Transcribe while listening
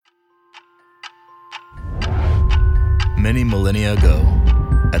Many millennia ago,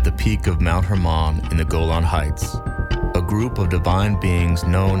 at the peak of Mount Hermon in the Golan Heights, a group of divine beings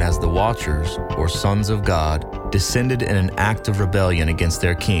known as the Watchers, or Sons of God, descended in an act of rebellion against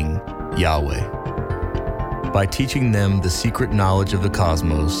their king, Yahweh. By teaching them the secret knowledge of the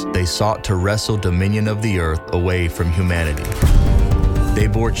cosmos, they sought to wrestle dominion of the earth away from humanity. They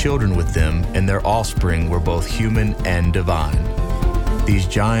bore children with them, and their offspring were both human and divine. These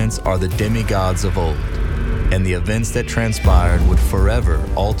giants are the demigods of old, and the events that transpired would forever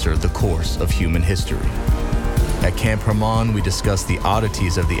alter the course of human history. At Camp Hermon, we discuss the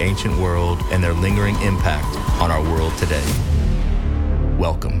oddities of the ancient world and their lingering impact on our world today.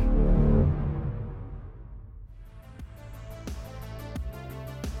 Welcome.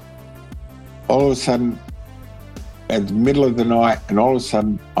 All of a sudden, at the middle of the night, and all of a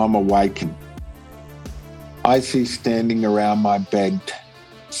sudden, I'm awakened. I see standing around my bed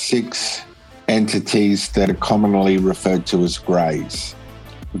 6 entities that are commonly referred to as greys.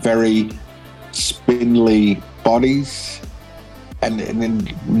 Very spindly bodies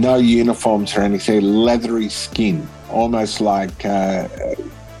and no uniforms or anything, leathery skin, almost like a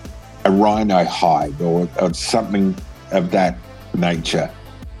rhino hide or something of that nature.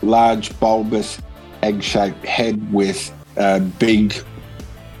 Large, bulbous, egg-shaped head with big,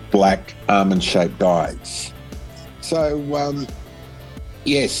 black, almond-shaped eyes. So,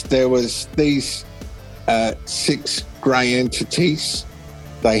 yes, there was these 6 grey entities.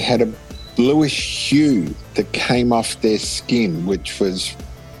 They had a bluish hue that came off their skin, which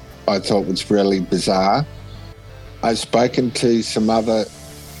I thought was really bizarre. I've spoken to some other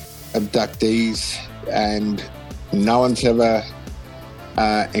abductees and no one's ever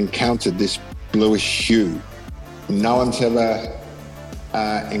encountered this bluish hue. No one's ever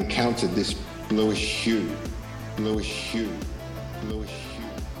encountered this bluish hue.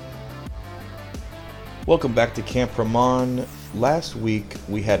 Welcome back to Camp Hermon. Last week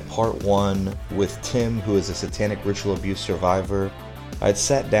we had part 1 with Tim, who is a satanic ritual abuse survivor. I had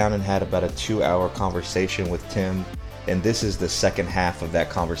sat down and had about a 2-hour conversation with Tim, and this is the second half of that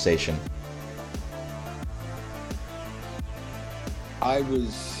conversation. I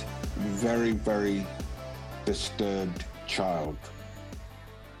was very, very disturbed child.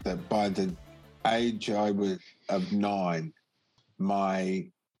 That by the age I was of 9, my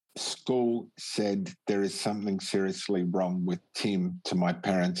school said there is something seriously wrong with Tim to my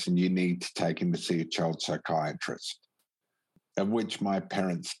parents and you need to take him to see a child psychiatrist, of which my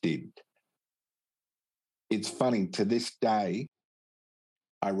parents did. It's funny, to this day,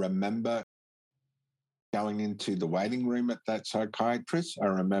 I remember going into the waiting room at that psychiatrist. I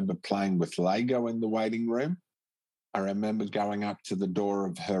remember playing with Lego in the waiting room. I remember going up to the door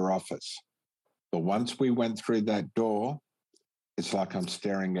of her office. But once we went through that door, it's like I'm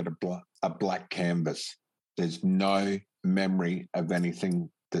staring at a black canvas. There's no memory of anything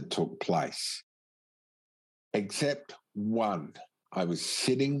that took place. Except one. I was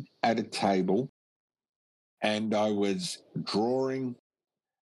sitting at a table and I was drawing.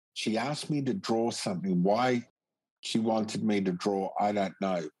 She asked me to draw something. Why she wanted me to draw, I don't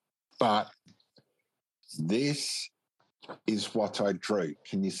know. But this is what I drew.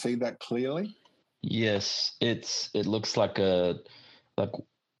 Can you see that clearly? Yes, it looks like a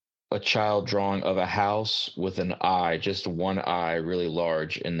child drawing of a house with an eye, just one eye really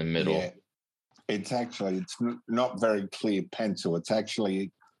large in the middle. Yeah. It's not very clear pencil. It's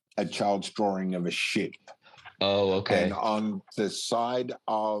actually a child's drawing of a ship. Oh, okay. And on the side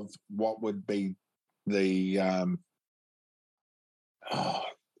of what would be the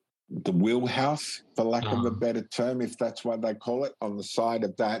wheelhouse, for lack of a better term, if that's what they call it, on the side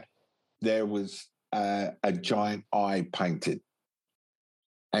of that, there was a giant eye painted.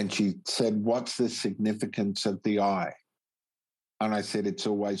 And she said, "What's the significance of the eye?" And I said, "It's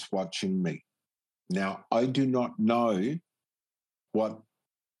always watching me." Now, I do not know what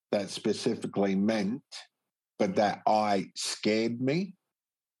that specifically meant, but that eye scared me,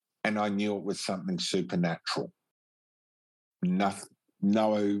 and I knew it was something supernatural.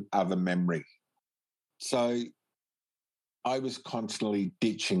 No other memory. So I was constantly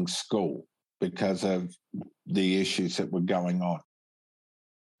ditching school because of the issues that were going on.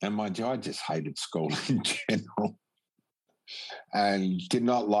 And mind you, I just hated school in general and did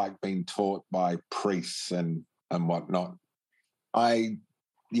not like being taught by priests and whatnot. I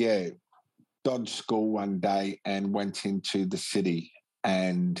dodged school one day and went into the city,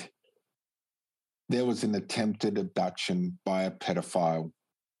 and there was an attempted abduction by a pedophile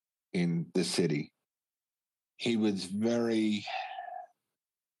in the city. He was very,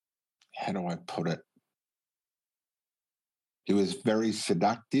 how do I put it? He was very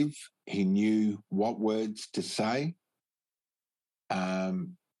seductive. He knew what words to say.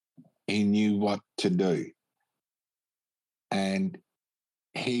 he knew what to do. And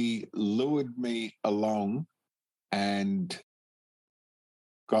he lured me along and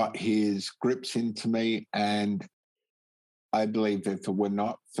got his grips into me. And I believe if it were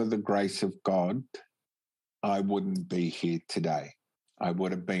not for the grace of God, I wouldn't be here today. I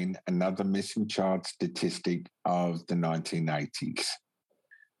would have been another missing child statistic of the 1980s.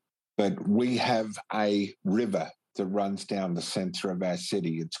 But we have a river that runs down the centre of our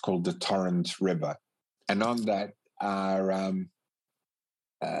city. It's called the Torrens River. And on that are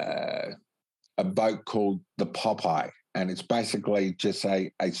a boat called the Popeye. And it's basically just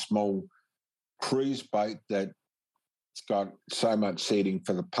a small cruise boat that's got so much seating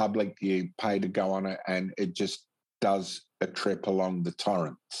for the public. You pay to go on it, and it just does a trip along the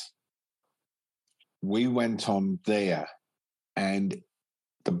torrents. We went on there, and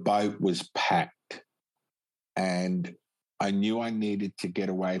the boat was packed. And I knew I needed to get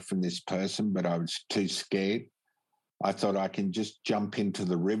away from this person, but I was too scared. I thought I can just jump into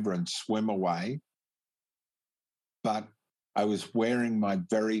the river and swim away. But I was wearing my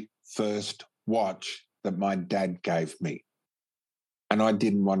very first watch that my dad gave me. And I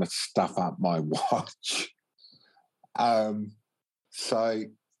didn't want to stuff up my watch. So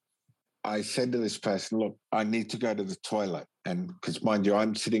I said to this person, look, I need to go to the toilet. And because, mind you,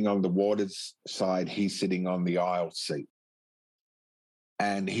 I'm sitting on the water's side, he's sitting on the aisle seat.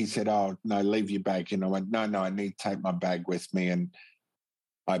 And he said, oh, no, leave your bag. And I went, no, I need to take my bag with me. And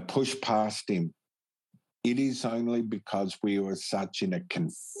I pushed past him. It is only because we were such in a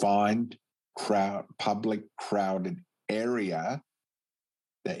confined, public, crowded area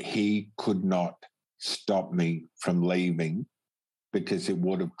that he could not stop me from leaving, because it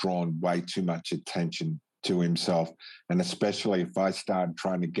would have drawn way too much attention to himself. And especially if I started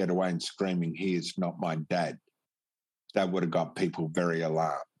trying to get away and screaming, he is not my dad, that would have got people very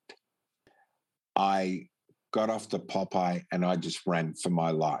alarmed. I got off the Popeye and I just ran for my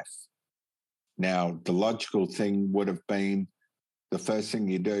life. Now, the logical thing would have been the first thing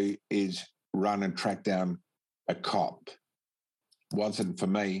you do is run and track down a cop. Wasn't for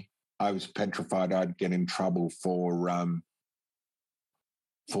me. I was petrified I'd get in trouble for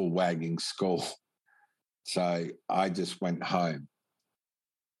wagging school. So I just went home.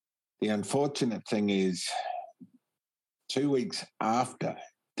 The unfortunate thing is, 2 weeks after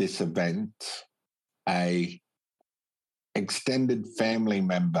this event, a extended family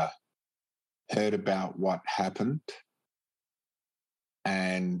member heard about what happened,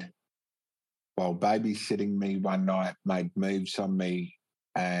 and while babysitting me one night, made moves on me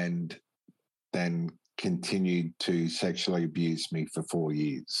and then continued to sexually abuse me for 4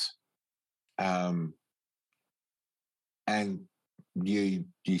 years. And you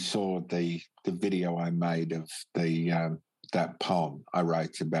saw the video I made of that poem I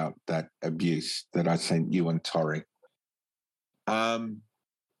wrote about that abuse that I sent you and Tori.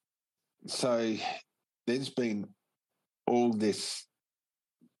 So there's been all this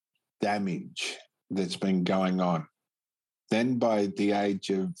damage that's been going on. Then by the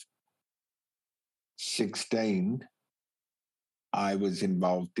age of 16, I was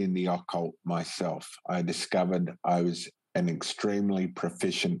involved in the occult myself. I discovered I was an extremely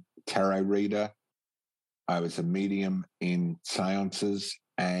proficient tarot reader. I was a medium in seances,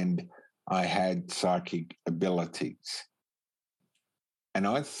 and I had psychic abilities. And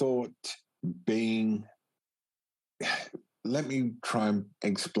I thought let me try and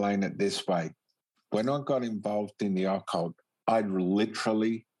explain it this way. When I got involved in the occult, I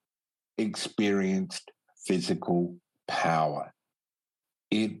literally experienced physical power.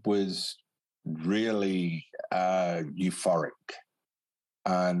 It was really euphoric.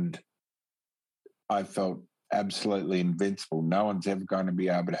 And I felt absolutely invincible. No one's ever going to be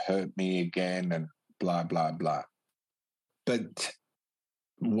able to hurt me again, and blah, blah, blah. But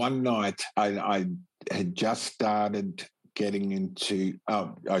one night I had just started getting into,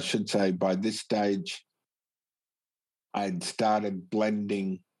 I should say by this stage, I'd started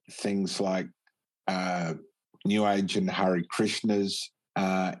blending things like New Age and Hare Krishnas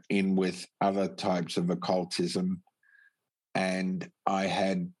in with other types of occultism. And I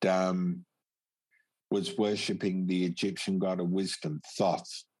had was worshipping the Egyptian god of wisdom,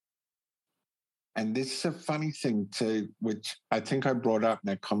 Thoth. And this is a funny thing too, which I think I brought up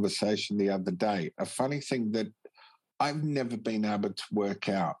in a conversation the other day, a funny thing that I've never been able to work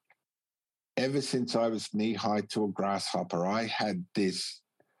out. Ever since I was knee-high to a grasshopper, I had this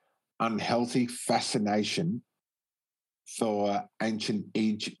unhealthy fascination for ancient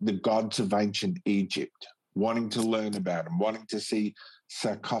Egypt, the gods of ancient Egypt, wanting to learn about them, wanting to see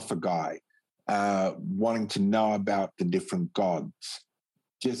sarcophagi, wanting to know about the different gods,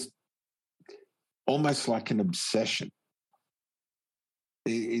 just almost like an obsession.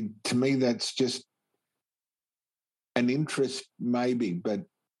 To me, that's just an interest maybe, but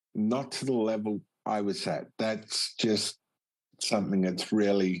not to the level I was at. That's just something that's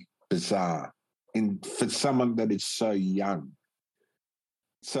really bizarre for someone that is so young.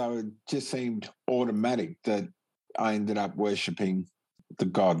 So it just seemed automatic that I ended up worshipping the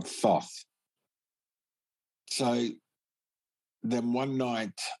god Thoth. So then one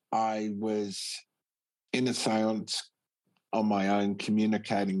night I was in a seance on my own,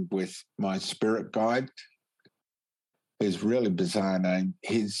 communicating with my spirit guide. His really bizarre name,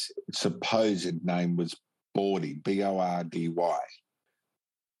 his supposed name was Bordy, B-O-R-D-Y.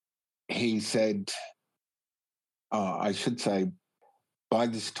 He said, I should say, by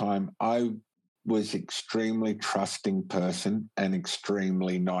this time, I was extremely trusting person and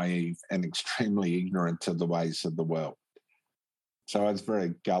extremely naive and extremely ignorant of the ways of the world. So I was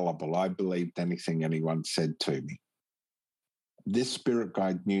very gullible. I believed anything anyone said to me. This spirit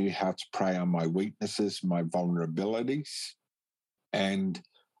guide knew how to prey on my weaknesses, my vulnerabilities, and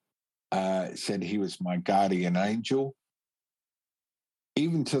said he was my guardian angel,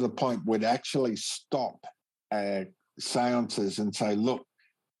 even to the point would actually stop seances and say, look,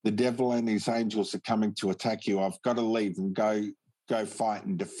 the devil and his angels are coming to attack you. I've got to leave and go fight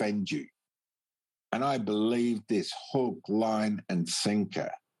and defend you. And I believed this hook, line, and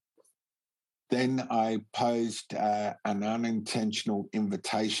sinker. Then I posed an unintentional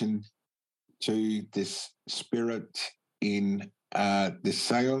invitation to this spirit in this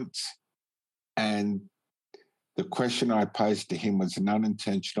seance. And the question I posed to him was an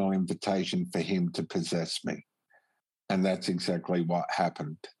unintentional invitation for him to possess me. And that's exactly what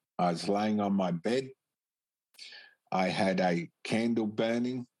happened. I was laying on my bed. I had a candle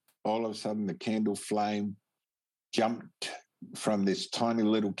burning. All of a sudden, the candle flame jumped from this tiny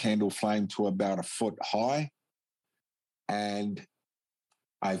little candle flame to about a foot high. And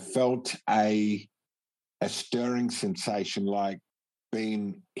I felt a stirring sensation, like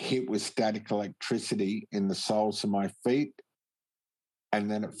being hit with static electricity in the soles of my feet. And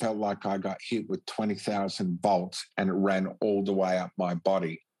then it felt like I got hit with 20,000 volts and it ran all the way up my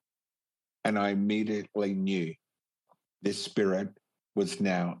body. And I immediately knew this spirit was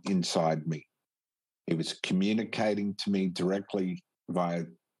now inside me. He was communicating to me directly via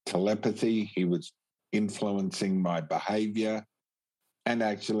telepathy. He was influencing my behavior and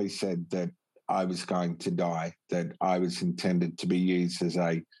actually said that I was going to die, that I was intended to be used as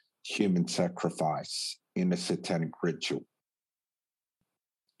a human sacrifice in a satanic ritual.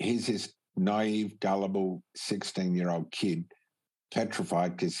 Here's this naive, gullible 16-year-old kid,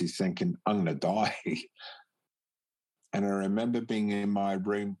 petrified because he's thinking, I'm going to die. And I remember being in my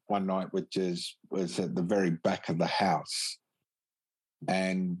room one night, which was at the very back of the house.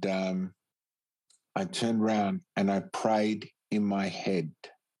 And I turned around and I prayed in my head.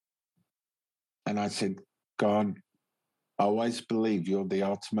 And I said, God, I always believe you're the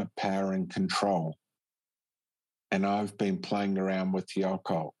ultimate power and control. And I've been playing around with the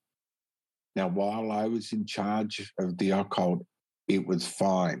occult. Now, while I was in charge of the occult, it was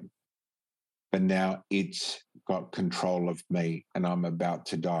fine. But now it's got control of me and I'm about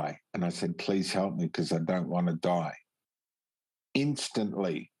to die. And I said, please help me because I don't want to die.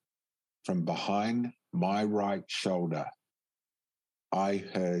 Instantly, from behind my right shoulder, I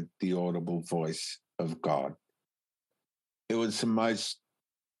heard the audible voice of God. It was the most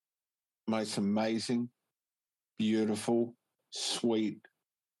amazing, beautiful, sweet,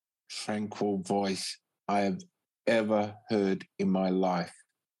 tranquil voice I have ever heard in my life.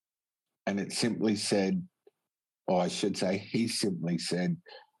 And it simply said, or I should say, he simply said,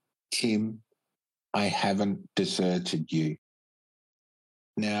 Tim, I haven't deserted you.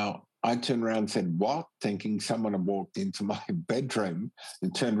 Now, I turned around and said, what? Thinking someone had walked into my bedroom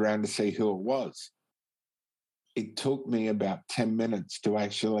and turned around to see who it was. It took me about 10 minutes to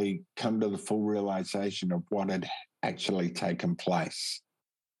actually come to the full realization of what had actually taken place.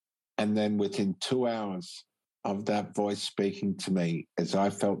 And then within 2 hours of that voice speaking to me, as I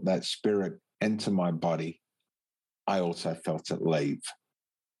felt that spirit enter my body, I also felt it leave.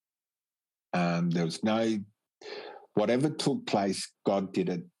 There was whatever took place, God did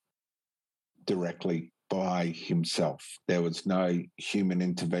it directly by himself. There was no human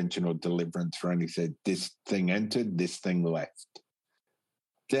intervention or deliverance or anything. This thing entered, this thing left.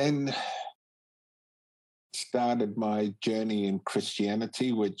 Then started my journey in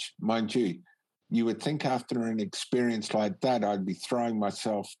Christianity, which, mind you, you would think after an experience like that, I'd be throwing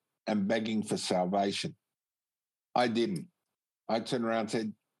myself and begging for salvation. I didn't. I turned around and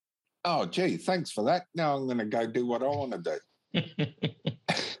said, Oh, gee, thanks for that. Now I'm going to go do what I want to do.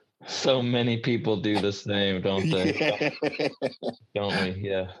 So many people do the same, don't they? Yeah. Don't we?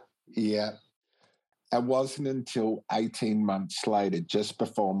 Yeah. Yeah. It wasn't until 18 months later, just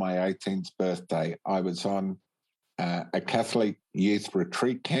before my 18th birthday, I was on a Catholic youth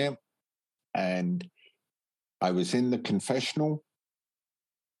retreat camp, and I was in the confessional,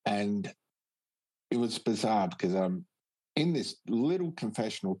 and it was bizarre because I'm in this little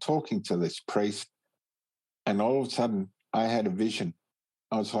confessional talking to this priest, and all of a sudden I had a vision.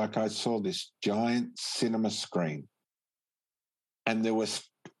 I was like, I saw this giant cinema screen, and there was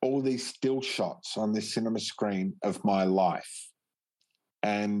all these still shots on this cinema screen of my life,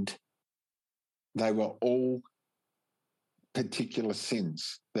 and they were all particular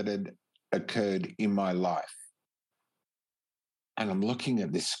sins that had occurred in my life. And I'm looking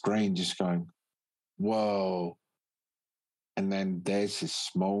at this screen just going, whoa. And then there's this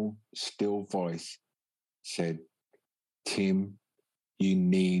small, still voice said, Tim, you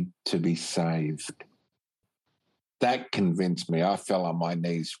need to be saved. That convinced me. I fell on my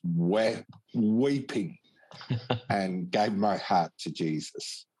knees weeping and gave my heart to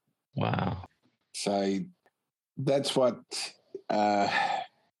Jesus. Wow. So that's what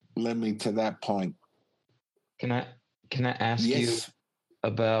led me to that point. Can I ask you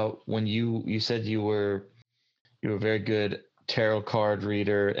about when you said you were a very good tarot card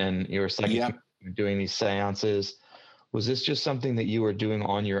reader and you were psychic, doing these seances? Was this just something that you were doing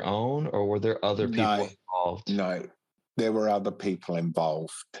on your own, or were there other people involved? No, there were other people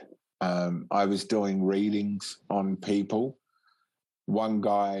involved. I was doing readings on people. One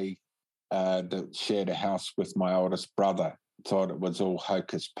guy that shared a house with my oldest brother thought it was all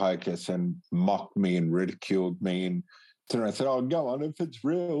hocus pocus and mocked me and ridiculed me. And then I said, oh, go on, if it's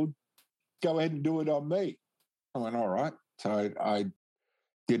real, go ahead and do it on me. I went, all right. So I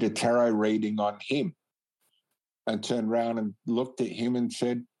did a tarot reading on him and turned around and looked at him and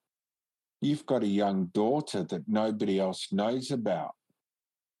said, you've got a young daughter that nobody else knows about.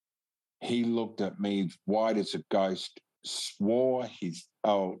 He looked at me white as a ghost, swore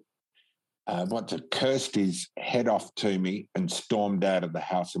cursed his head off to me and stormed out of the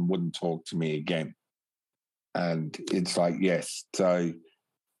house and wouldn't talk to me again. And it's like, yes. So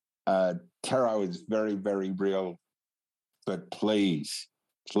tarot is very, very real, but please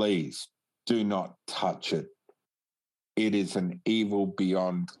do not touch it. It is an evil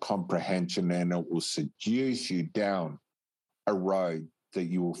beyond comprehension, and it will seduce you down a road that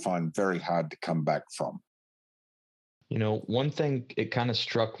you will find very hard to come back from. You know, one thing, it kind of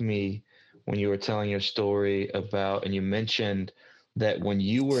struck me when you were telling your story about, and you mentioned that when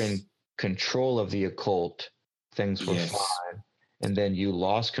you were in control of the occult, things were fine. And then you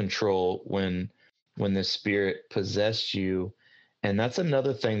lost control when the spirit possessed you. And that's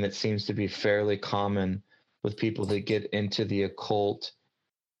another thing that seems to be fairly common with people that get into the occult.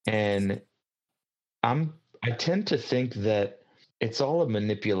 And I tend to think that it's all a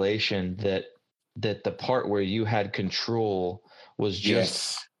manipulation, that the part where you had control was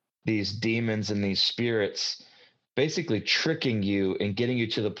just these demons and these spirits basically tricking you and getting you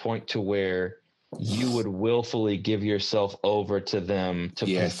to the point to where you would willfully give yourself over to them to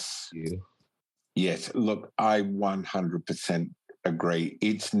possess you. Yes. Look, I 100% agree.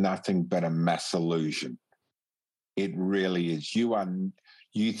 It's nothing but a mass illusion. It really is.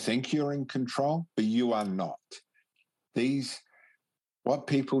 You think you're in control, but you are not. What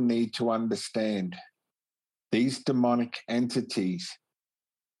people need to understand, these demonic entities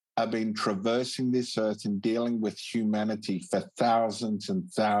have been traversing this earth and dealing with humanity for thousands and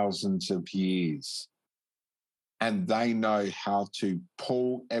thousands of years. And they know how to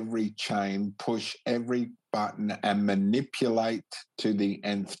pull every chain, push every button, and manipulate to the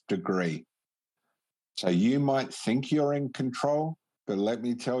nth degree. So you might think you're in control, but let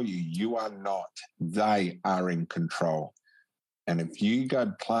me tell you, you are not. They are in control. And if you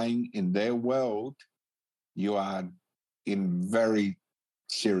go playing in their world, you are in very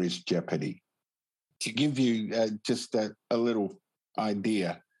serious jeopardy. To give you just a little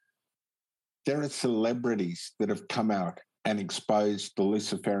idea, there are celebrities that have come out and exposed the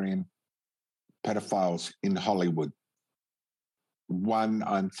Luciferian pedophiles in Hollywood. One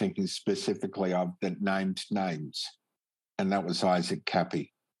I'm thinking specifically of that named names, and that was Isaac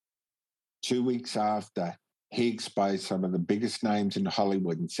Cappy. 2 weeks after, he exposed some of the biggest names in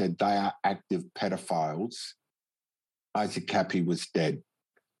Hollywood and said they are active pedophiles. Isaac Cappy was dead.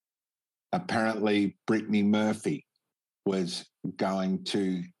 Apparently, Brittany Murphy was going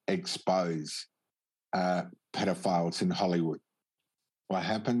to expose pedophiles in Hollywood. What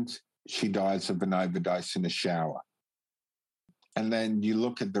happens? She dies of an overdose in a shower. And then you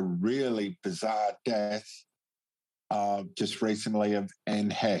look at the really bizarre death just recently of Anne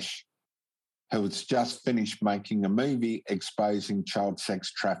Hesh, who has just finished making a movie exposing child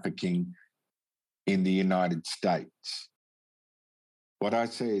sex trafficking in the United States. What I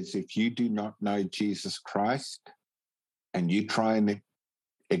say is, if you do not know Jesus Christ and you try and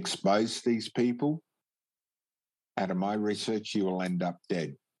expose these people, out of my research, you will end up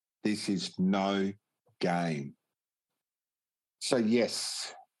dead. This is no game. So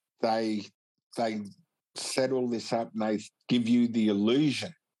yes, they set all this up and they give you the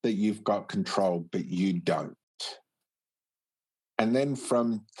illusion that you've got control, but you don't. And then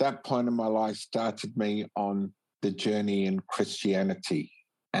from that point in my life started me on the journey in Christianity.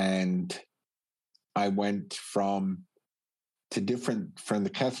 And I went from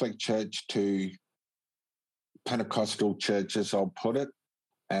the Catholic Church to Pentecostal churches, I'll put it.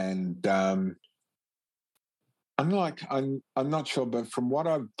 And I'm not sure, but from what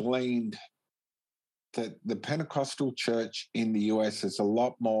I've gleaned, that the Pentecostal church in the US is a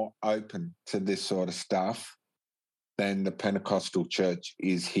lot more open to this sort of stuff than the Pentecostal church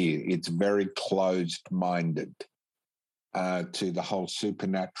is here. It's very closed-minded to the whole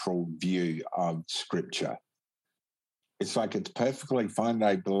supernatural view of Scripture. It's like it's perfectly fine.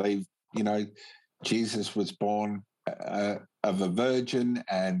 They believe, Jesus was born of a virgin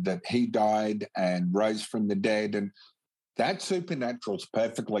and that he died and rose from the dead, and that supernatural is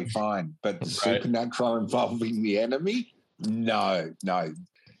perfectly fine. But the supernatural involving the enemy, no.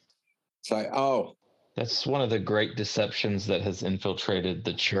 So, that's one of the great deceptions that has infiltrated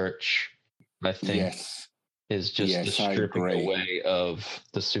the church, I think. Yes. Is just the stripping away of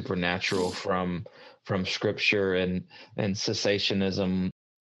the supernatural from Scripture and cessationism.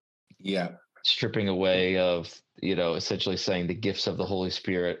 Yeah. Stripping away of, essentially saying the gifts of the Holy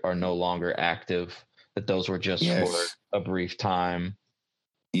Spirit are no longer active, that those were just for a brief time.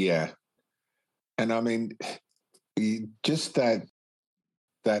 Yeah. And I mean, just that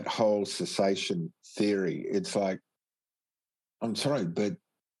whole cessation theory, it's like, I'm sorry, but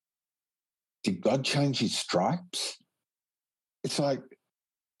did God change his stripes? It's like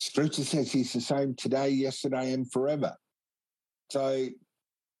Scripture says he's the same today, yesterday, and forever. So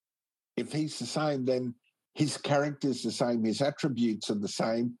if he's the same, then his character's the same, his attributes are the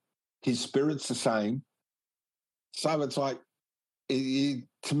same, his spirit's the same. So it's like,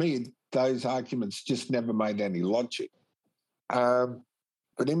 to me, those arguments just never made any logic. But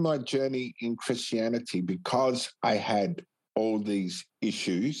in my journey in Christianity, because I had all these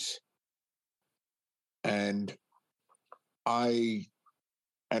issues, and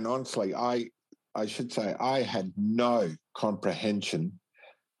honestly, I should say I had no comprehension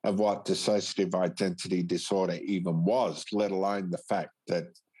of what dissociative identity disorder even was, let alone the fact that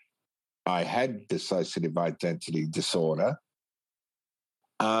I had dissociative identity disorder.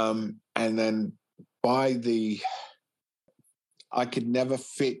 And then I could never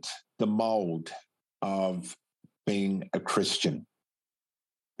fit the mold of being a Christian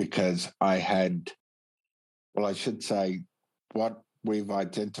because I should say what we've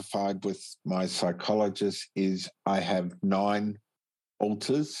identified with my psychologist is I have 9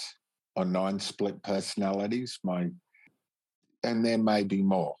 alters or 9 split personalities. And there may be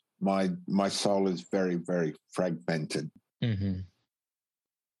more. My soul is very, very fragmented. Mm-hmm.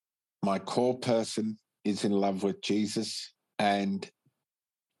 My core person is in love with Jesus, and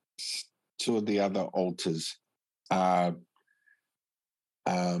 2 of the other alters have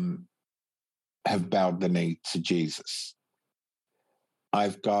bowed the knee to Jesus.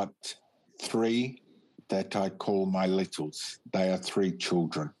 I've got 3 that I call my littles. They are 3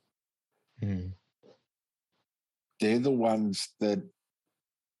 children. Mm. They're the ones that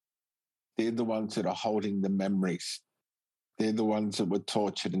are holding the memories. They're the ones that were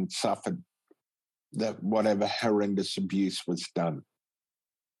tortured and suffered that whatever horrendous abuse was done.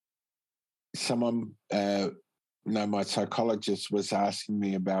 Someone, my psychologist was asking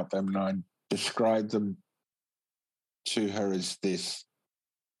me about them, and I described them to her as this.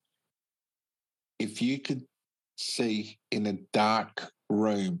 If you could see in a dark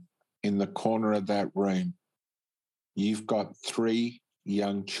room, in the corner of that room, you've got 3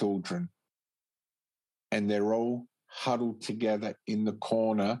 young children, and they're all huddled together in the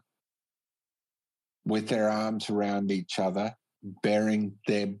corner with their arms around each other, bearing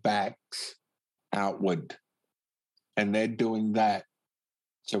their backs outward. And they're doing that.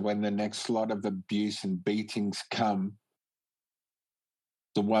 So when the next lot of abuse and beatings come,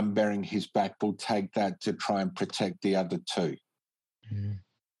 the one bearing his back will take that to try and protect the other 2. Mm.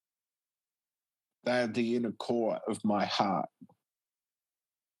 They're the inner core of my heart.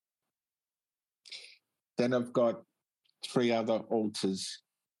 Then I've got 3 other altars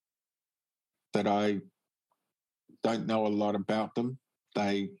that I don't know a lot about them.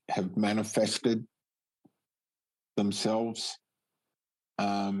 They have manifested themselves.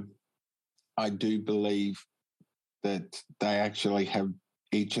 I do believe that they actually have,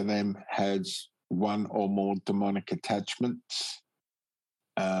 each of them has one or more demonic attachments.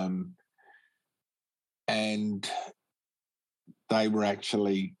 And they were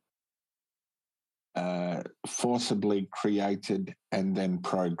actually forcibly created and then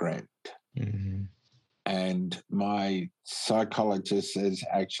programmed. Mm-hmm. And my psychologist has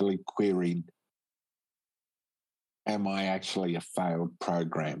actually queried, am I actually a failed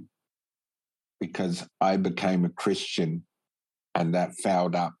program? Because I became a Christian and that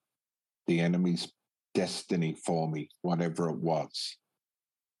fouled up the enemy's destiny for me, whatever it was,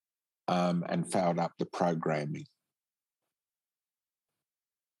 and fouled up the programming.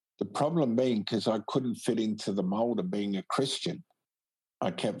 The problem being, because I couldn't fit into the mold of being a Christian, I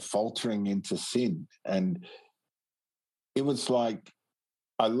kept faltering into sin. And it was like,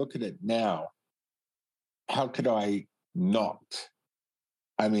 I look at it now, how could I not?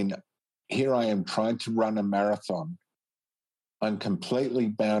 I mean, here I am trying to run a marathon. I'm completely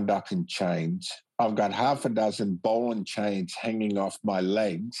bound up in chains. I've got half a dozen ball and chains hanging off my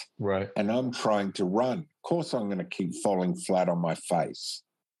legs. Right. And I'm trying to run. Of course, I'm going to keep falling flat on my face.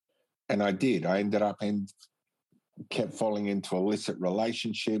 And I did. I ended up kept falling into illicit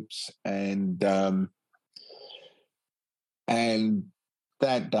relationships, and that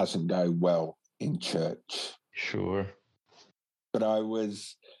doesn't go well in church. Sure. But I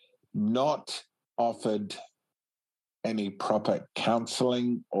was not offered any proper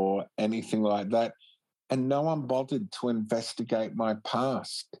counseling or anything like that. And no one bothered to investigate my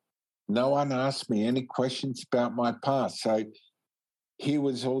past. No one asked me any questions about my past. So here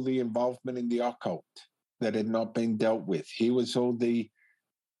was all the involvement in the occult that had not been dealt with. Here was all the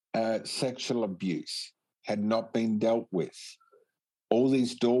sexual abuse had not been dealt with. All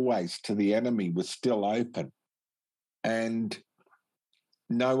these doorways to the enemy were still open. And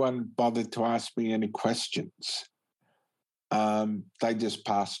no one bothered to ask me any questions. They just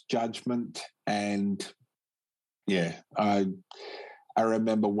passed judgment. And yeah, I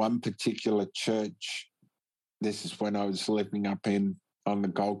remember one particular church. This is when I was living up on the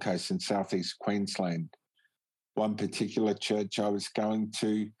Gold Coast in southeast Queensland. One particular church I was going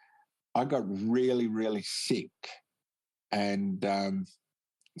to, I got really, really sick. And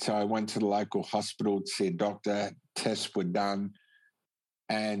so I went to the local hospital to see a doctor. Tests were done.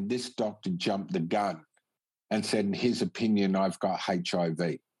 And this doctor jumped the gun and said, in his opinion, I've got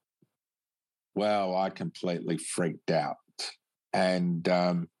HIV. Well, I completely freaked out and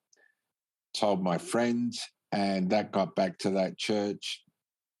told my friends, and that got back to that church.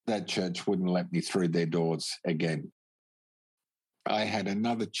 That church wouldn't let me through their doors again. I had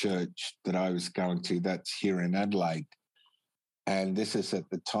another church that I was going to that's here in Adelaide. And this is at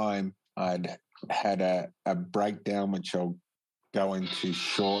the time I'd had a breakdown, which I'll go into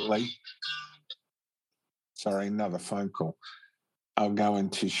shortly. Sorry, another phone call. I'll go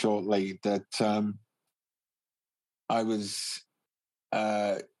into shortly that I was,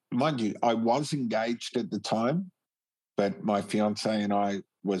 mind you, I was engaged at the time, but my fiance and I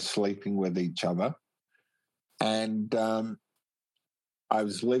were sleeping with each other. And I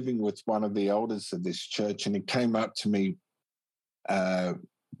was living with one of the elders of this church, and he came up to me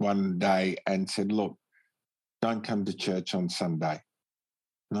one day and said, look, don't come to church on Sunday.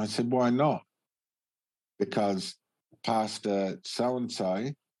 And I said, why not? Because Pastor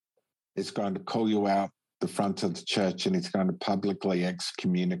so-and-so is going to call you out the front of the church and he's going to publicly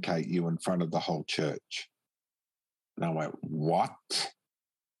excommunicate you in front of the whole church. And I went, what?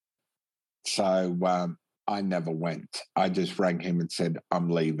 So I never went. I just rang him and said, I'm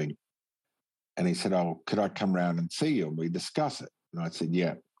leaving. And he said, oh, could I come round and see you? And we discuss it. And I said,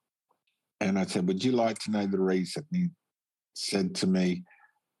 yeah. And I said, would you like to know the reason? And he said to me,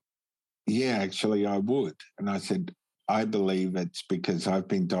 yeah, actually, I would. And I said, I believe it's because I've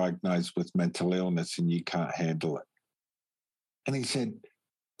been diagnosed with mental illness and you can't handle it. And he said,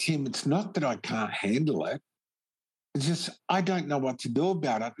 Tim, it's not that I can't handle it. It's just I don't know what to do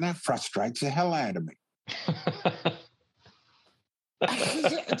about it. And that frustrates the hell out of me.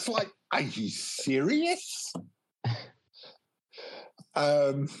 It's like, are you serious?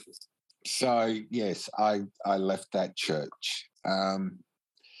 So, yes, I left that church.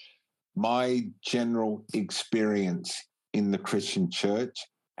 My general experience in the Christian church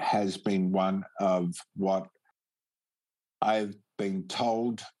has been one of what I've been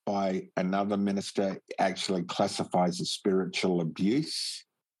told by another minister actually classifies as spiritual abuse,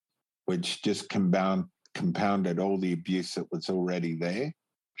 which just compounded all the abuse that was already there.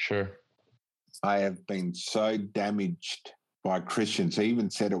 Sure. I have been so damaged by Christians. I even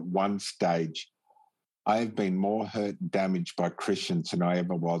said at one stage, I have been more hurt and damaged by Christians than I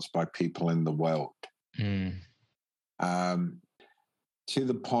ever was by people in the world. Mm. To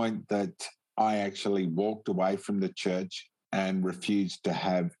the point that I actually walked away from the church and refused to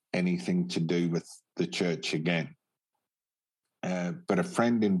have anything to do with the church again. But a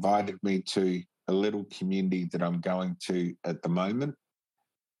friend invited me to a little community that I'm going to at the moment.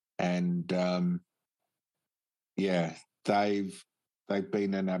 And they've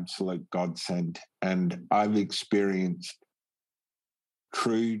been an absolute godsend. And I've experienced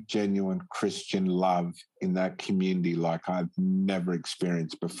true, genuine Christian love in that community like I've never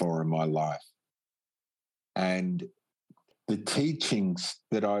experienced before in my life. And the teachings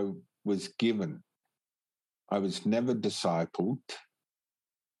that I was given, I was never discipled.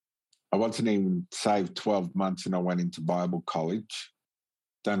 I wasn't even saved 12 months and I went into Bible college.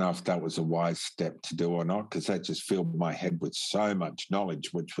 Don't know if that was a wise step to do or not, because that just filled my head with so much knowledge,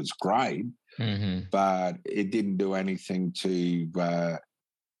 which was great, but it didn't do anything to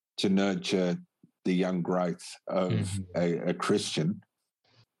nurture the young growth of a Christian.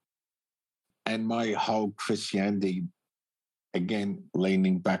 And my whole Christianity, again,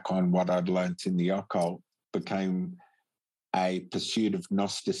 leaning back on what I'd learnt in the occult, became a pursuit of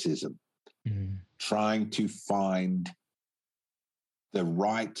Gnosticism, trying to find the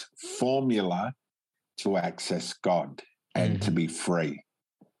right formula to access God and to be free.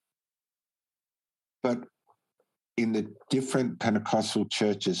 But in the different Pentecostal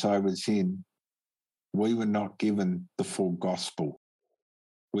churches I was in, we were not given the full gospel.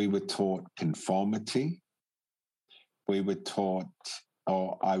 We were taught conformity. We were taught,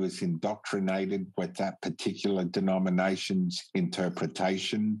 or I was indoctrinated with that particular denomination's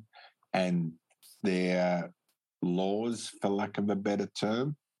interpretation and their laws, for lack of a better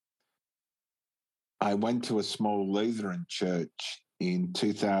term. I went to a small Lutheran church in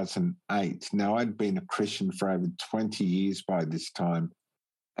 2008. Now, I'd been a Christian for over 20 years by this time,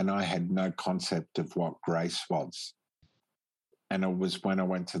 and I had no concept of what grace was. And it was when I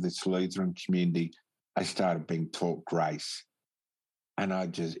went to this Lutheran community, I started being taught grace. And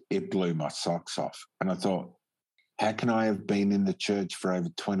it blew my socks off. And I thought, how can I have been in the church for over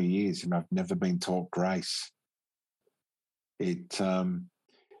 20 years and I've never been taught grace?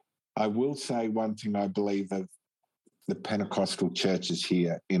 I will say one thing I believe of the Pentecostal churches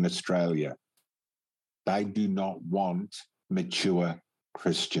here in Australia. They do not want mature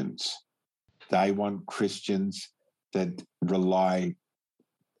Christians. They want Christians that remain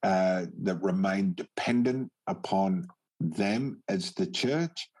dependent upon them as the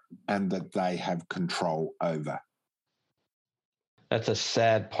church and that they have control over. That's a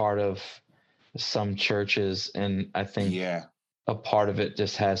sad part of some churches, and I think a part of it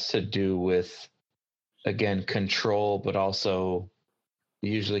just has to do with, again, control, but also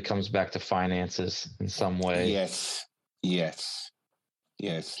usually comes back to finances in some way. Yes.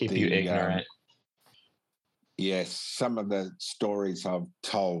 Keep you ignorant. Yes, some of the stories I've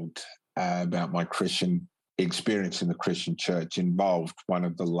told about my Christian experience in the Christian church involved one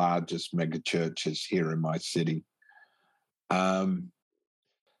of the largest mega churches here in my city.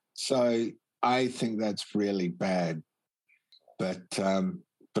 So I think that's really bad, but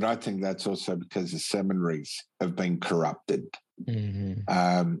I think that's also because the seminaries have been corrupted.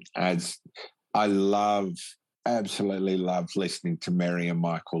 As I absolutely love listening to Mary and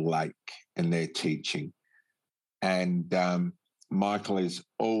Michael Lake and their teaching. And Michael is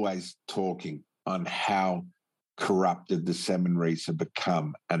always talking on how corrupted the seminaries have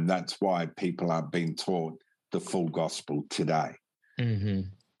become. And that's why people aren't being taught the full gospel today.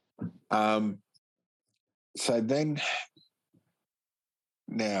 So then,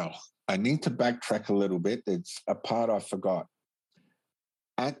 now, I need to backtrack a little bit. It's a part I forgot.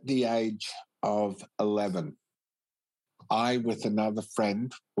 At the age of 11, I, with another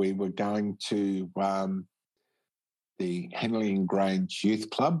friend, we were going to the Henley and Grange Youth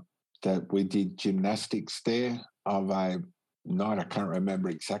Club, that we did gymnastics there of a night. I can't remember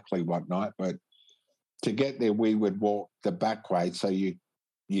exactly what night, but to get there, we would walk the back way. So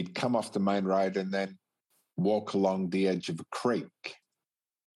you'd come off the main road and then walk along the edge of a creek.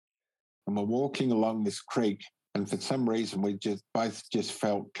 And we're walking along this creek, and for some reason, we both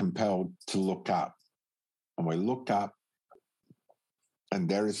felt compelled to look up. And we look up, and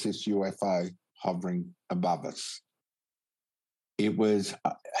there is this UFO hovering above us. It was,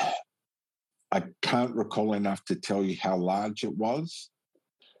 I can't recall enough to tell you how large it was,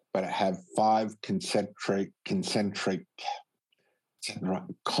 but it had 5 concentric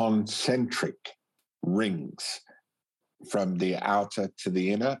rings from the outer to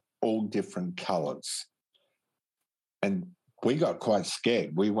the inner, all different colors. And we got quite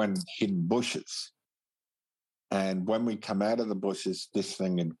scared. We went and hid in bushes. And when we come out of the bushes, this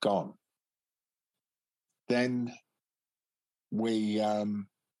thing had gone. Then we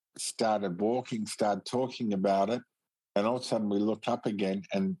started walking, started talking about it. And all of a sudden we looked up again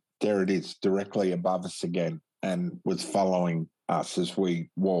and there it is, directly above us again, and was following us as we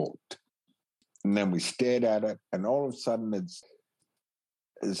walked. And then we stared at it, and all of a sudden it's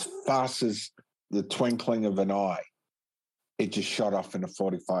as fast as the twinkling of an eye. It just shot off in a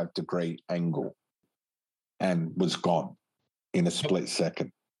 45-degree angle and was gone in a split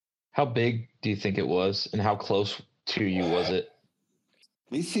second. How big do you think it was, and how close to you was it?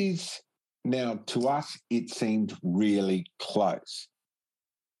 This is, now to us, it seemed really close.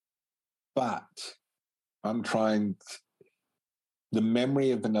 But I'm trying, the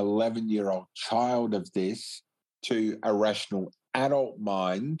memory of an 11-year-old child of this to a rational adult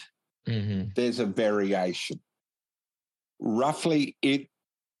mind, there's a variation. Roughly,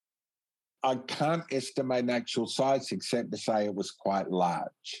 I can't estimate an actual size except to say it was quite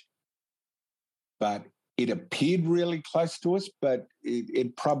large. But it appeared really close to us, but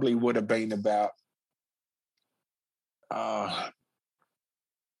it probably would have been about,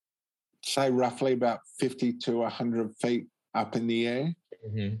 say roughly about 50 to 100 feet up in the air.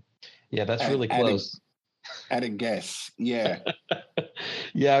 Yeah, that's really close. At a guess, yeah.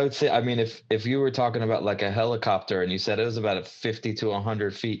 Yeah, I would say, I mean, if you were talking about like a helicopter and you said it was about 50 to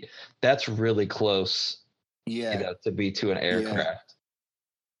 100 feet, that's really close, to be to an aircraft.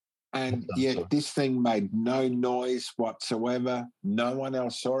 And yet this thing made no noise whatsoever. No one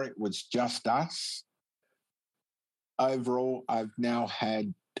else saw it. It was just us. Overall, I've now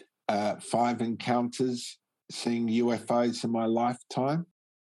had 5 encounters seeing UFOs in my lifetime.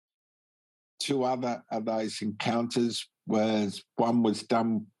 2 other of those encounters one was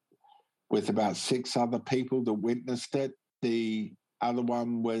done with about 6 other people that witnessed it. The other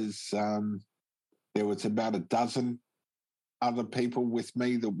one was there was about a dozen other people with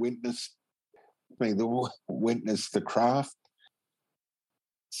me that witnessed the craft.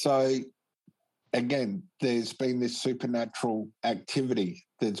 So again, there's been this supernatural activity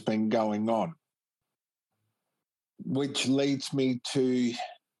that's been going on, which leads me to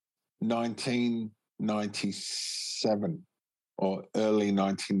 1997 or early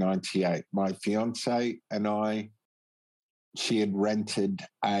 1998. My fiance and she had rented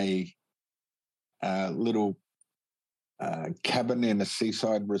a little cabin in a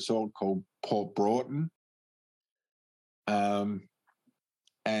seaside resort called Port Broughton. And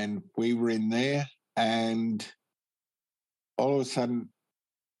we were in there, and all of a sudden,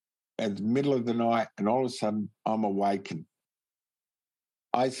 at the middle of the night, and all of a sudden, I'm awakened.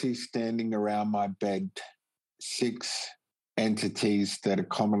 I see standing around my bed 6 entities that are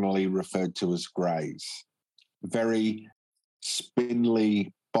commonly referred to as greys. Very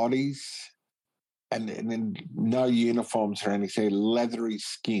spindly bodies, and no uniforms or anything, leathery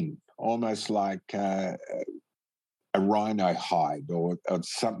skin, almost like a rhino hide or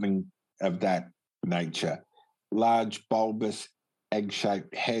something of that nature. Large, bulbous,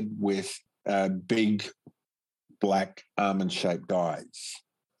 egg-shaped head with big, black, almond-shaped eyes.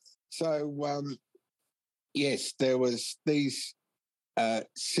 So, yes, there was these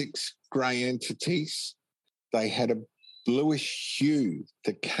 6 grey entities. They had a bluish hue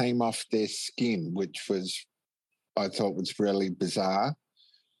that came off their skin, which I thought was really bizarre.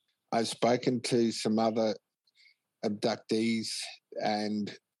 I've spoken to some other abductees,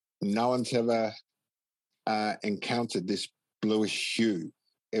 and no one's ever encountered this bluish hue.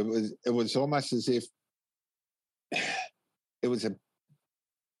 It was almost as if it was a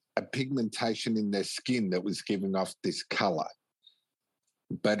pigmentation in their skin that was giving off this colour.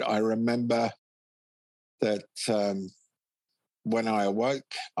 But I remember that when I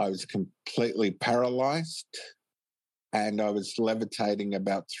awoke, I was completely paralysed, and I was levitating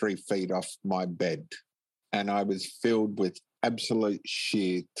about 3 feet off my bed, and I was filled with absolute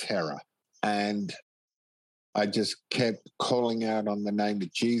sheer terror. And I just kept calling out on the name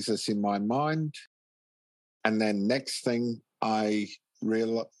of Jesus in my mind. And then next thing I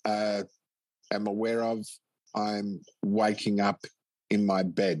am aware of, I'm waking up in my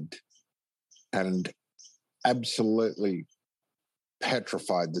bed and absolutely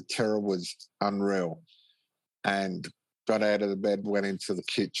petrified. The terror was unreal. And got out of the bed, went into the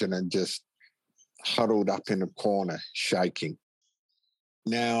kitchen and just huddled up in a corner, shaking.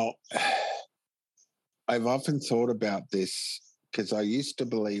 Now, I've often thought about this because I used to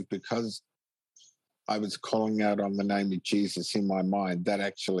believe, because I was calling out on the name of Jesus in my mind, that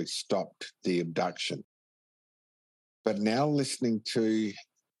actually stopped the abduction. But now listening to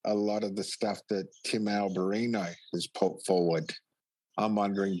a lot of the stuff that Tim Alberino has put forward, I'm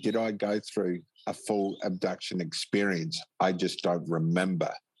wondering, did I go through a full abduction experience? I just don't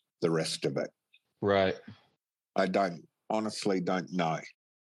remember the rest of it. Right. I honestly don't know.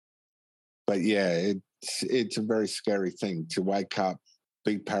 But yeah, it's a very scary thing to wake up,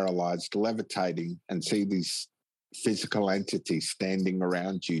 be paralyzed, levitating, and see these physical entities standing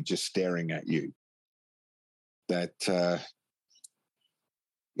around you, just staring at you. That,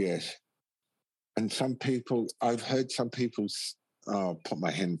 yes. And some people, I've heard some people, I'll put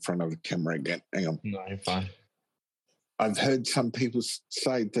my hand in front of the camera again. Hang on. No, you're fine. I've heard some people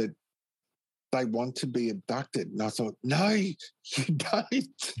say that they want to be abducted. And I thought, no, you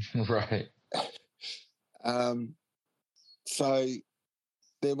don't. Right. So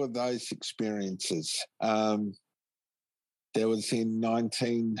there were those experiences. There was in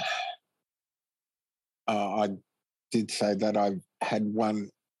I did say that I've had one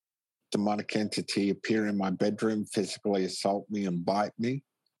demonic entity appear in my bedroom, physically assault me and bite me.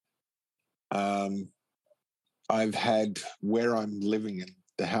 I've had where I'm living in,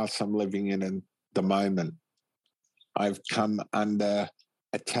 the house I'm living in the moment, I've come under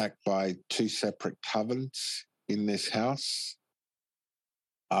attack by 2 separate covens in this house.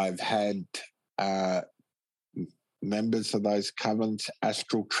 I've had members of those covens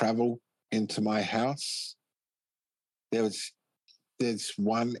astral travel into my house. There's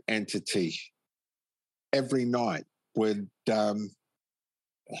one entity every night would, I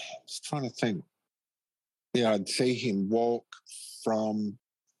was trying to think. Yeah, I'd see him walk from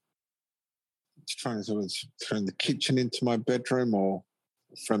the kitchen into my bedroom or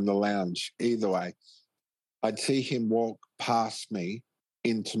from the lounge. Either way, I'd see him walk past me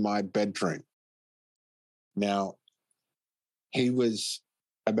into my bedroom. Now, he was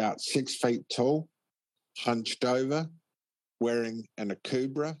about 6 feet tall, hunched over, wearing an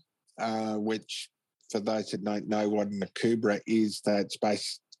akubra, which, for those that don't know what an akubra is, that's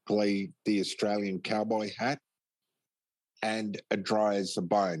basically the Australian cowboy hat, and a dry as a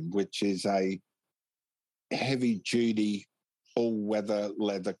bone, which is a heavy-duty, all-weather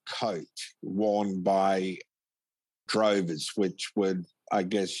leather coat worn by drovers, which would, I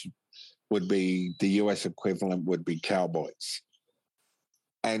guess, would be the US equivalent would be cowboys.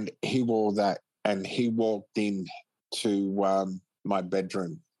 And he wore that, and he walked in to my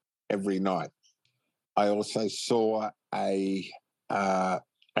bedroom every night. I also saw a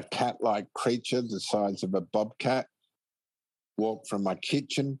cat-like creature the size of a bobcat walk from my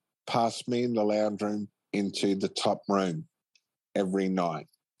kitchen past me in the lounge room into the top room every night.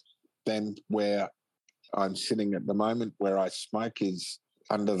 Then where I'm sitting at the moment, where I smoke, is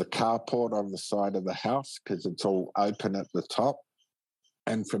under the carport on the side of the house because it's all open at the top.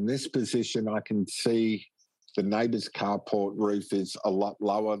 And from this position, I can see the neighbour's carport roof is a lot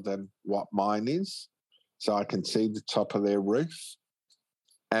lower than what mine is. So I can see the top of their roof.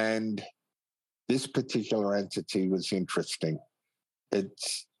 And this particular entity was interesting.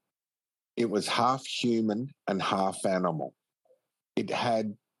 It was half human and half animal. It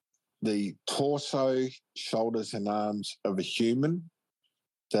had the torso, shoulders and arms of a human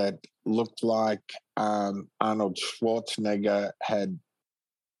that looked like Arnold Schwarzenegger had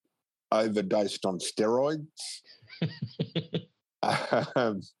overdosed on steroids.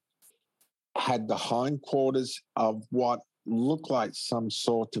 Had the hindquarters of what looked like some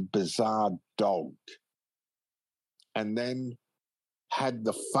sort of bizarre dog, and then had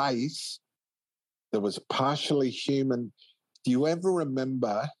the face that was partially human. Do you ever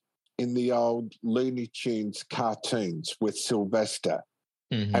remember in the old Looney Tunes cartoons with Sylvester,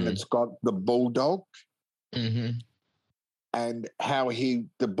 and it's got the bulldog, and how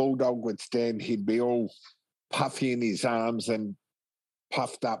the bulldog would stand, he'd be all puffy in his arms and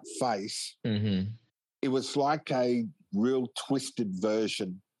puffed up face. It was like a real twisted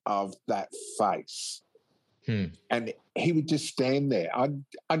version of that face. And he would just stand there.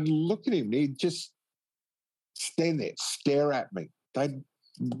 I'd look at him. He'd just stand there, stare at me.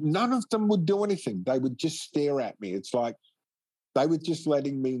 None of them would do anything. They would just stare at me. It's like they were just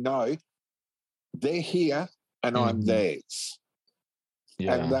letting me know they're here and I'm theirs.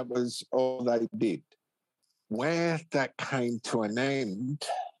 Yeah. And that was all they did. Where that came to an end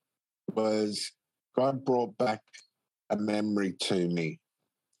was God brought back a memory to me.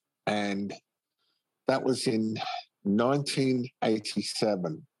 And that was in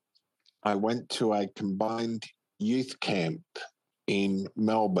 1987. I went to a combined youth camp in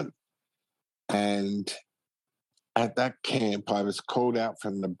Melbourne. And at that camp, I was called out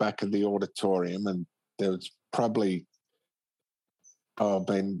from the back of the auditorium, and there was probably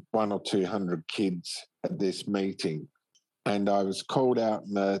been 100 or 200 kids at this meeting, and I was called out,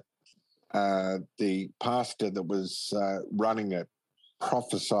 and the pastor that was running it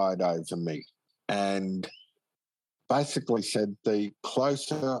prophesied over me and basically said the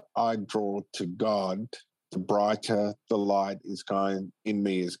closer I draw to God, the brighter the light is going in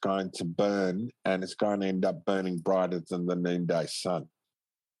me is going to burn, and it's going to end up burning brighter than the noonday sun.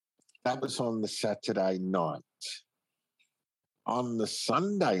 That was on the Saturday night. On the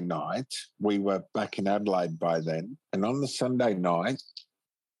Sunday night, we were back in Adelaide by then, and on the Sunday night,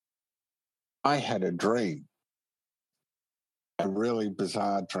 I had a dream, a really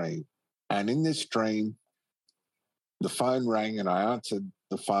bizarre dream. And in this dream, the phone rang and I answered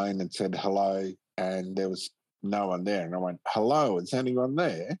the phone and said hello, and there was no one there. And I went, hello, is anyone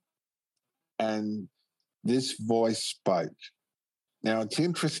there? And this voice spoke. Now, it's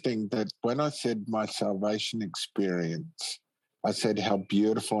interesting that when I said my salvation experience, I said how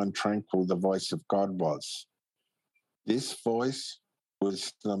beautiful and tranquil the voice of God was. This voice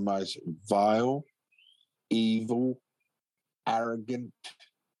was the most vile, evil, arrogant,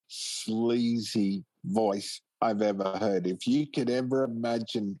 sleazy voice I've ever heard. If you could ever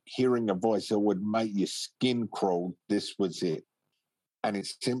imagine hearing a voice that would make your skin crawl, this was it. And it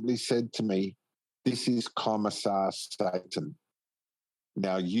simply said to me, this is Commissar Satan.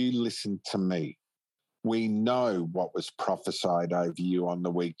 Now you listen to me. We know what was prophesied over you on the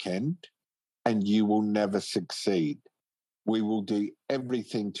weekend, and you will never succeed. We will do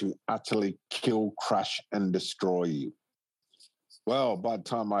everything to utterly kill, crush, and destroy you. Well, by the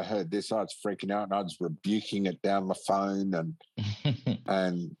time I heard this, I was freaking out and I was rebuking it down the phone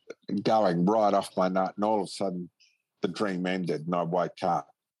and going right off my nut. And all of a sudden, the dream ended and I woke up.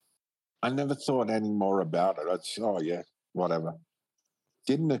 I never thought any more about it. I just, oh, yeah, whatever.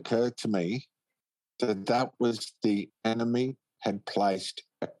 Didn't occur to me that was the enemy had placed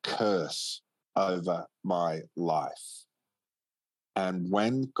a curse over my life. And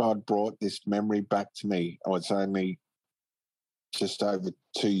when God brought this memory back to me, I was only just over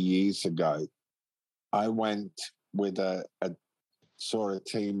 2 years ago. I went with saw a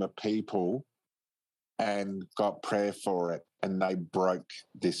team of people and got prayer for it, and they broke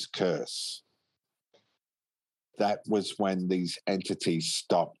this curse. That was when these entities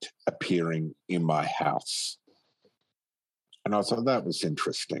stopped appearing in my house. And I thought that was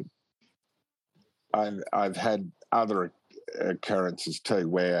interesting. I've had other occurrences too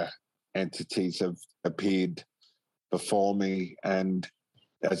where entities have appeared before me. And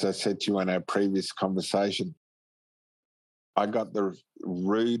as I said to you in our previous conversation, I got the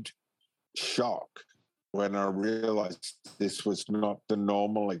rude shock when I realized this was not the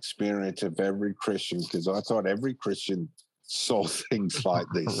normal experience of every Christian, because I thought every Christian saw things like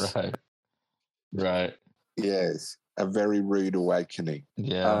this. Right. Yes, a very rude awakening.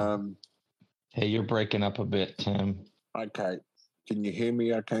 Yeah. Hey, you're breaking up a bit, Tim. Okay. Can you hear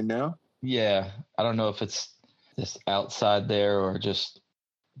me okay now? Yeah. I don't know if it's just outside there or just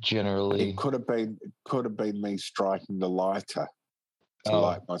generally. It could have been me striking the lighter to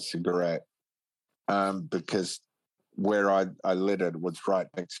light my cigarette, because where I lit it was right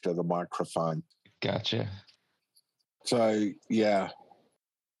next to the microphone. Gotcha. So, yeah.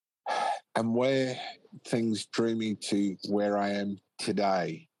 And where things drew me to where I am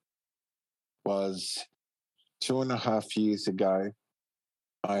today was 2.5 years ago,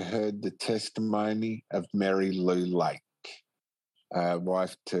 I heard the testimony of Mary Lou Lake,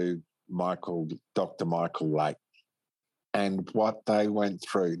 wife to Dr. Michael Lake, and what they went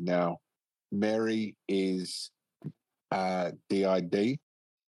through. Now, Mary is DID,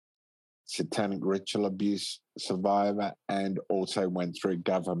 Satanic Ritual Abuse survivor, and also went through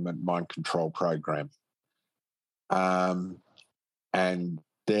government mind control program. And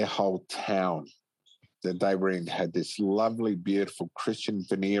their whole town that they were in had this lovely, beautiful Christian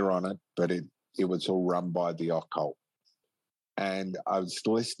veneer on it, but it was all run by the occult. And I was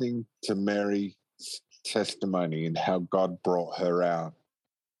listening to Mary's testimony and how God brought her out.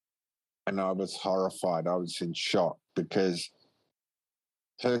 And I was horrified. I was in shock because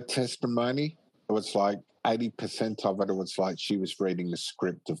her testimony, it was like 80% of it was like she was reading a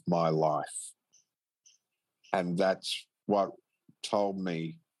script of my life. And that's what told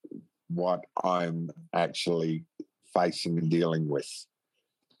me what I'm actually facing and dealing with.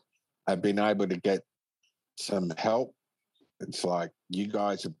 I've been able to get some help. It's like you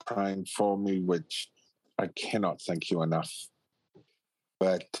guys are praying for me, which I cannot thank you enough.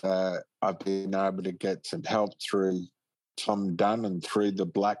 But I've been able to get some help through Tom Dunn and through the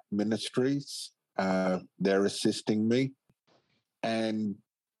Black Ministries. They're assisting me. And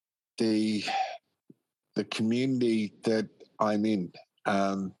the the community that I'm in.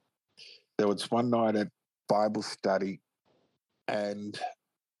 There was one night at Bible study, and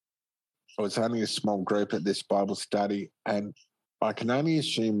it was only a small group at this Bible study, and I can only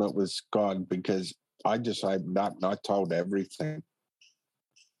assume it was God because I just opened up and I told everything.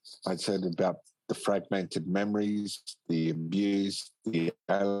 I said about the fragmented memories, the abuse, the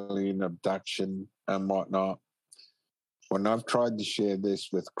alien abduction and whatnot. When I've tried to share this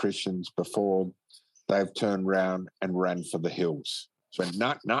with Christians before, they've turned around and ran for the hills. So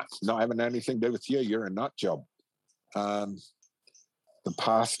not having anything to do with you. You're a nut job. The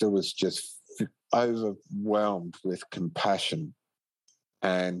pastor was just overwhelmed with compassion,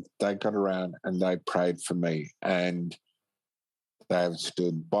 and they got around and they prayed for me, and they've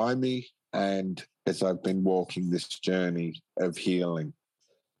stood by me. And as I've been walking this journey of healing,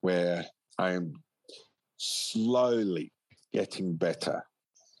 where I am slowly getting better,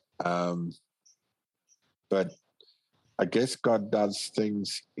 but I guess God does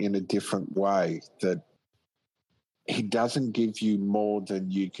things in a different way, that he doesn't give you more than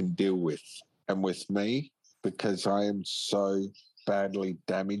you can deal with. And with me, because I am so badly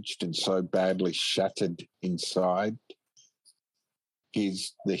damaged and so badly shattered inside,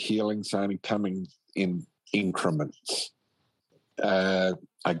 the healing's only coming in increments. I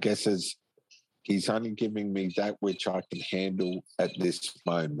guess as he's only giving me that which I can handle at this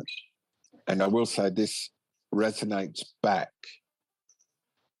moment. And I will say this resonates back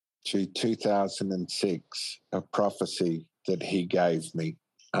to 2006, a prophecy that he gave me.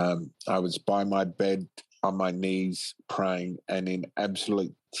 I was by my bed on my knees praying and in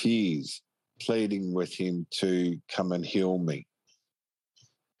absolute tears, pleading with him to come and heal me.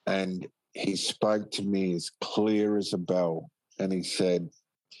 And he spoke to me as clear as a bell, and he said,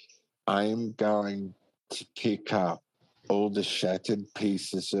 I am going to pick up all the shattered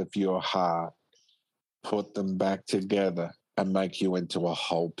pieces of your heart, put them back together, and make you into a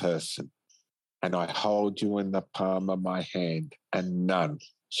whole person. And I hold you in the palm of my hand, and none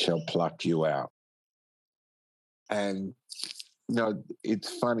shall pluck you out. And,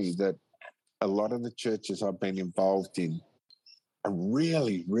 it's funny that a lot of the churches I've been involved in are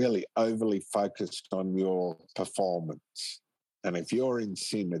really, really overly focused on your performance. And if you're in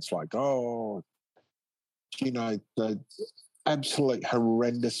sin, it's like, the absolute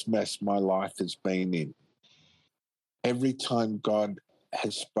horrendous mess my life has been in. Every time God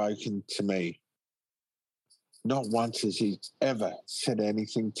has spoken to me, not once has he ever said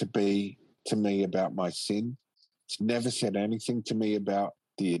anything to me about my sin. He's never said anything to me about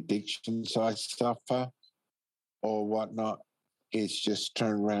the addictions I suffer or whatnot. He's just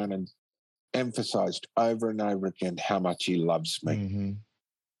turned around and emphasized over and over again how much he loves me. Mm-hmm.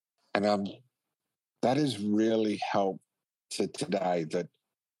 And that has really helped to today, that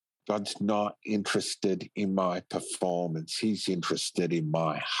God's not interested in my performance. He's interested in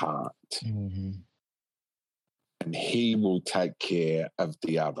my heart. Mm-hmm. And he will take care of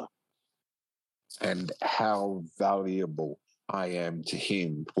the other. And how valuable I am to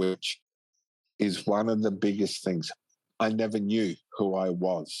him, which is one of the biggest things. I never knew who I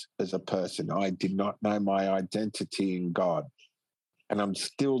was as a person. I did not know my identity in God. And I'm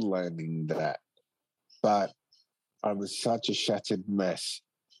still learning that. But I was such a shattered mess.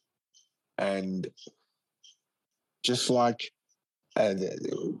 And just like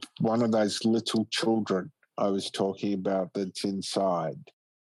one of those little children I was talking about that's inside,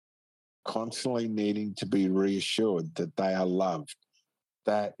 constantly needing to be reassured that they are loved.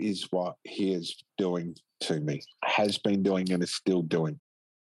 That is what he is doing to me, has been doing and is still doing.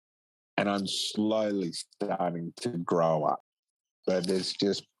 And I'm slowly starting to grow up. But there's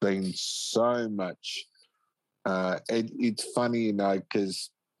just been so much. It's funny,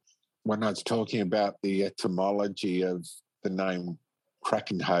 because when I was talking about the etymology of the name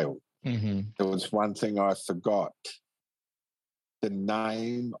Krakenhale, there was one thing I forgot. The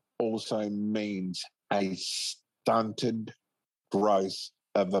name also means a stunted growth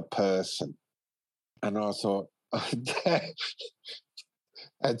of a person. And I thought,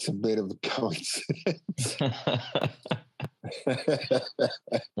 that's a bit of a coincidence.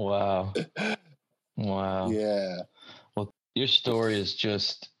 Wow. Yeah. Well, your story is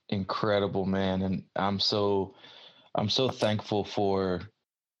just incredible, man. And I'm so thankful for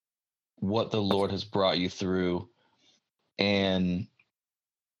what the Lord has brought you through. And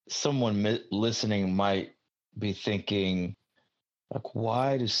someone listening might be thinking, like,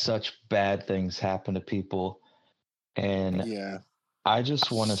 why do such bad things happen to people? And Yeah. I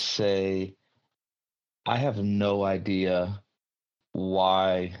just want to say, I have no idea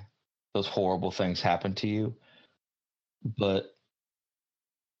why those horrible things happen to you, but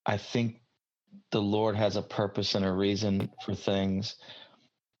I think the Lord has a purpose and a reason for things.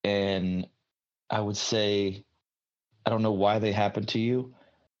 And I would say, I don't know why they happen to you,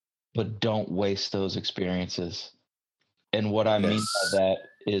 but don't waste those experiences. And what I mean by Yes. that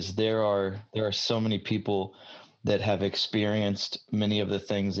is there are so many people that have experienced many of the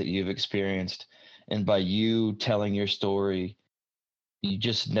things that you've experienced. And by you telling your story, you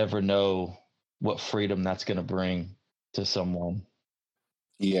just never know what freedom that's going to bring to someone.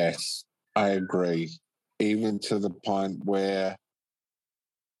 Yes, I agree. Even to the point where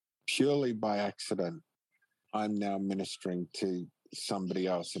purely by accident, I'm now ministering to somebody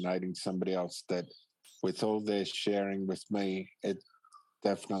else and aiding somebody else that with all their sharing with me, it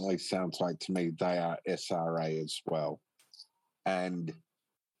definitely sounds like to me they are SRA as well. And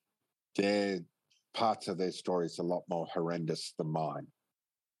their parts of their story is a lot more horrendous than mine.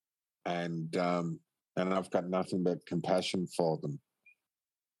 And I've got nothing but compassion for them.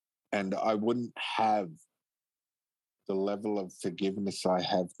 And I wouldn't have the level of forgiveness I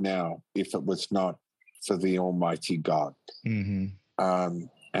have now if it was not for the Almighty God. Mm-hmm.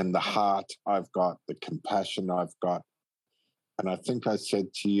 And the heart I've got, the compassion I've got. And I think I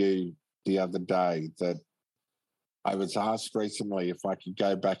said to you the other day that I was asked recently if I could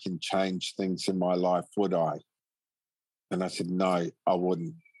go back and change things in my life, would I? And I said, no, I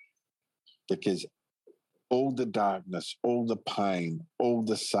wouldn't. Because all the darkness, all the pain, all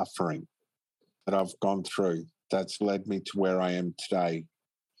the suffering that I've gone through, that's led me to where I am today.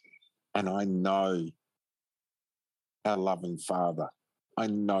 And I know our loving Father. I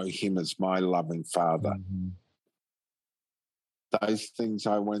know him as my loving Father. Mm-hmm. Those things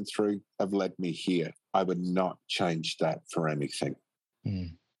I went through have led me here. I would not change that for anything.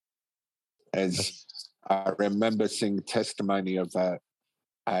 Mm. As I remember seeing testimony of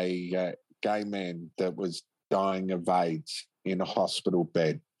a gay man that was dying of AIDS in a hospital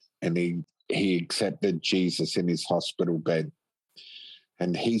bed, and he accepted Jesus in his hospital bed.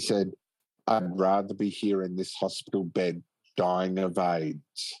 And he said, I'd rather be here in this hospital bed dying of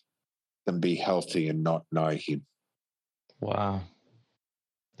AIDS than be healthy and not know him. Wow.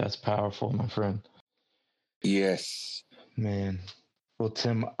 That's powerful, my friend. Yes. Man. Well,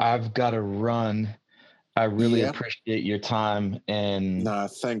 Tim, I've got to run. I really appreciate your time. And no,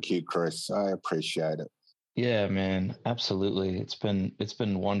 thank you, Chris. I appreciate it. Yeah, man. Absolutely. It's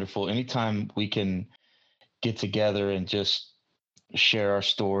been wonderful. Anytime we can get together and just share our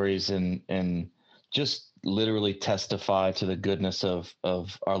stories and just literally testify to the goodness of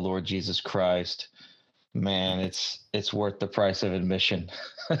our Lord Jesus Christ, man, it's worth the price of admission.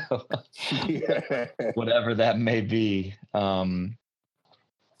 Yeah. Whatever that may be. Thank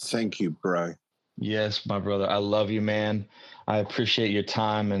you, bro. Yes, my brother. I love you, man. I appreciate your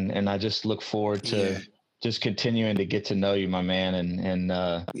time, and I just look forward to just continuing to get to know you, my man. And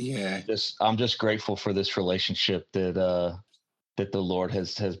I'm just grateful for this relationship that that the Lord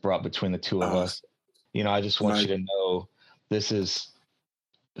has brought between the two of us. You know, I just want you to know this is,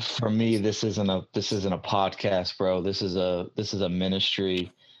 for me, this isn't a podcast, bro. This is a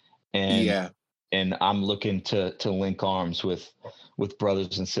ministry, and I'm looking to link arms with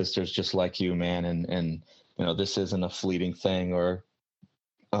brothers and sisters just like you, man. And you know, this isn't a fleeting thing, or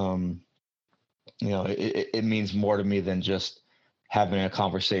you know, it means more to me than just having a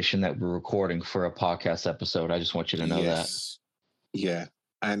conversation that we're recording for a podcast episode. I just want you to know that. Yeah.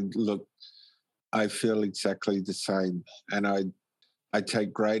 And look, I feel exactly the same. And I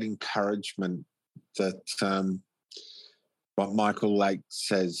take great encouragement that what Michael Lake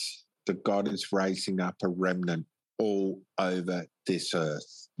says, that God is raising up a remnant all over this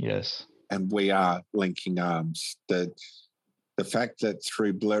earth. Yes. And we are linking arms. That the fact that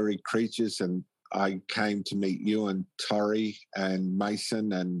through Blurry Creatures, and I came to meet you and Tori and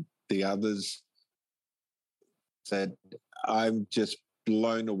Mason and the others, that I'm just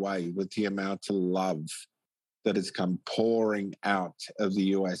blown away with the amount of love that has come pouring out of the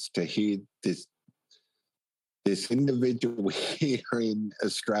US to hear this individual here in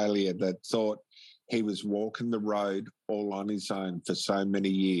Australia that thought he was walking the road all on his own for so many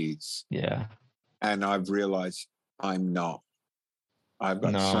years. Yeah. And I've realized I'm not. I've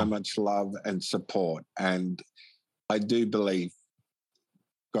got so much love and support. And I do believe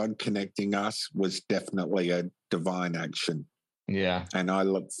God connecting us was definitely a divine action. Yeah. And I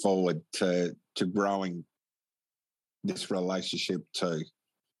look forward to growing this relationship too.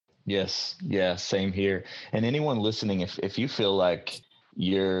 Yes. Yeah. Same here. And anyone listening, if you feel like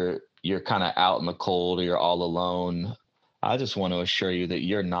you're kind of out in the cold or you're all alone, I just want to assure you that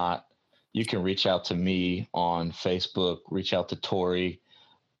you're not. You can reach out to me on Facebook, reach out to Tori.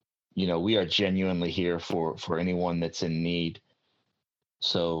 You know, we are genuinely here for anyone that's in need.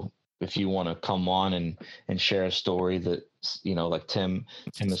 So if you want to come on and share a story that, like Tim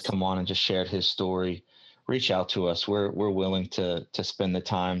has come on and just shared his story, reach out to us. We're willing to spend the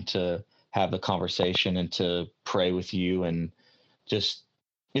time to have the conversation and to pray with you, and just,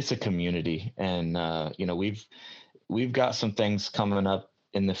 it's a community. And we've got some things coming up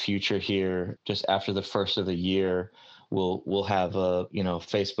in the future here. Just after the first of the year, we'll have a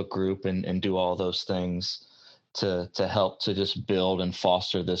Facebook group and do all those things to help to just build and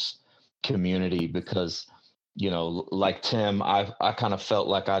foster this community. Because like Tim, I kind of felt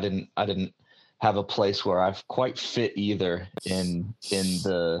like I didn't have a place where I've quite fit either in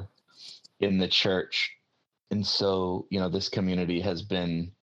the church. And so this community has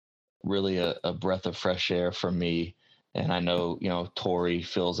been really a breath of fresh air for me. And I know Tori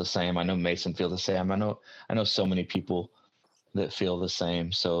feels the same. I know Mason feels the same. I know so many people that feel the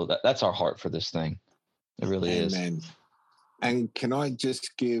same. So that's our heart for this thing. It really is. Amen. And can I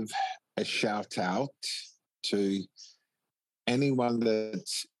just give a shout out to anyone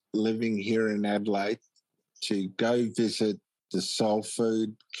that's living here in Adelaide to go visit the Soul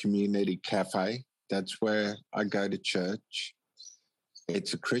Food Community Cafe. That's where I go to church.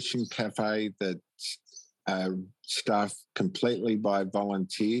 It's a Christian cafe that's staffed completely by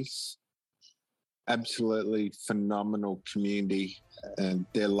volunteers. Absolutely phenomenal community, and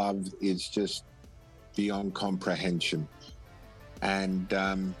their love is just beyond comprehension. And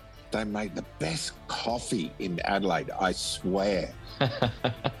they make the best coffee in Adelaide, I swear.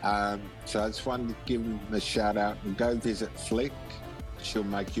 So I just wanted to give them a shout out, and go visit Flick. She'll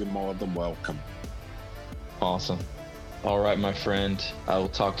make you more than welcome. Awesome. All right, my friend. I will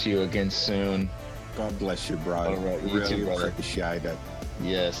talk to you again soon. God bless you, bro. All right, you really too, brother. Appreciate it.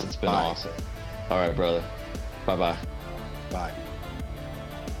 Yes, it's been Bye. awesome. All right, brother. Bye-bye. Bye.